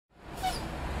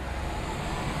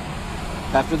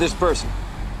After this person.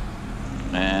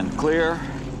 And clear.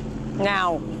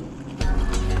 Now.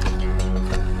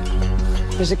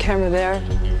 There's a camera there,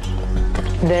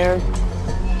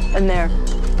 and there.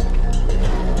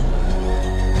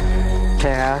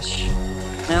 Cash.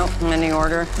 Nope, any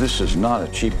order. This is not a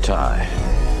cheap tie.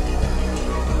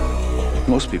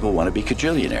 Most people want to be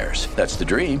Kajillionaires. That's the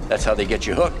dream. That's how they get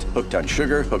you hooked. Hooked on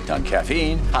sugar, hooked on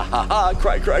caffeine. Ha ha ha,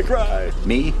 cry, cry, cry.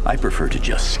 Me, I prefer to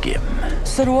just skim.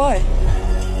 So do I.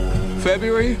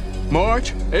 February,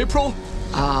 March, April?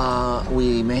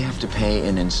 We may have to pay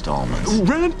in installments.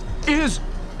 Rent is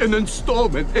an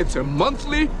installment. It's a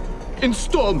monthly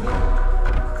installment.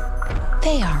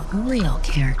 They are real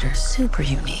characters, super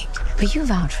unique. But you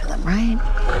vouch for them, right?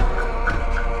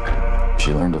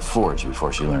 She learned to forge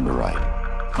before she learned to write.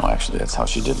 Oh, actually, that's how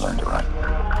she did learn to write.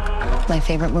 My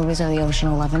favorite movies are the Ocean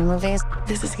 11 movies.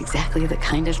 This is exactly the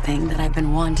kind of thing that I've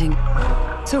been wanting.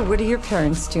 So what do your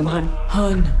parents do, hon?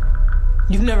 Hun,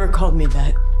 you've never called me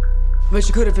that. Bet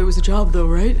you could if it was a job, though,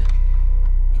 right?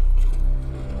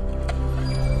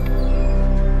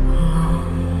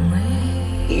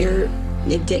 You're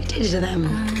addicted to them.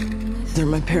 They're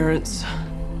my parents.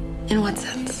 In what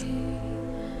sense?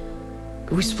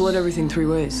 We split everything 3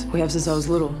 ways. We have since I was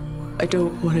little. I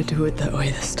don't want to do it that way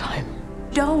this time.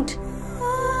 Don't.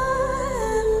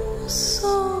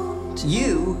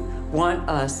 You want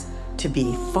us to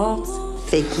be false,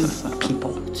 fakey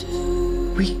people.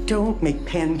 We don't make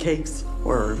pancakes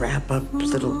or wrap up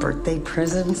little birthday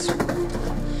presents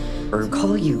or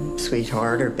call you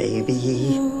sweetheart or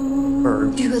baby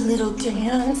or do a little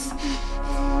dance.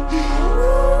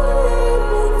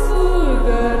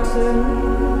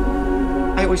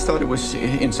 I always thought it was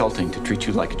insulting to treat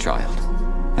you like a child.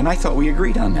 And I thought we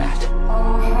agreed on that.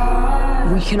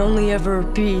 We can only ever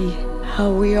be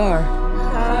how we are.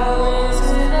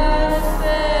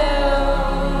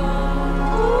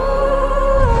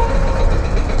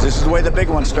 This is the way the big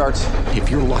one starts. If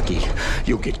you're lucky,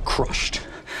 you'll get crushed.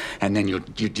 And then you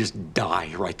just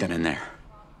die right then and there.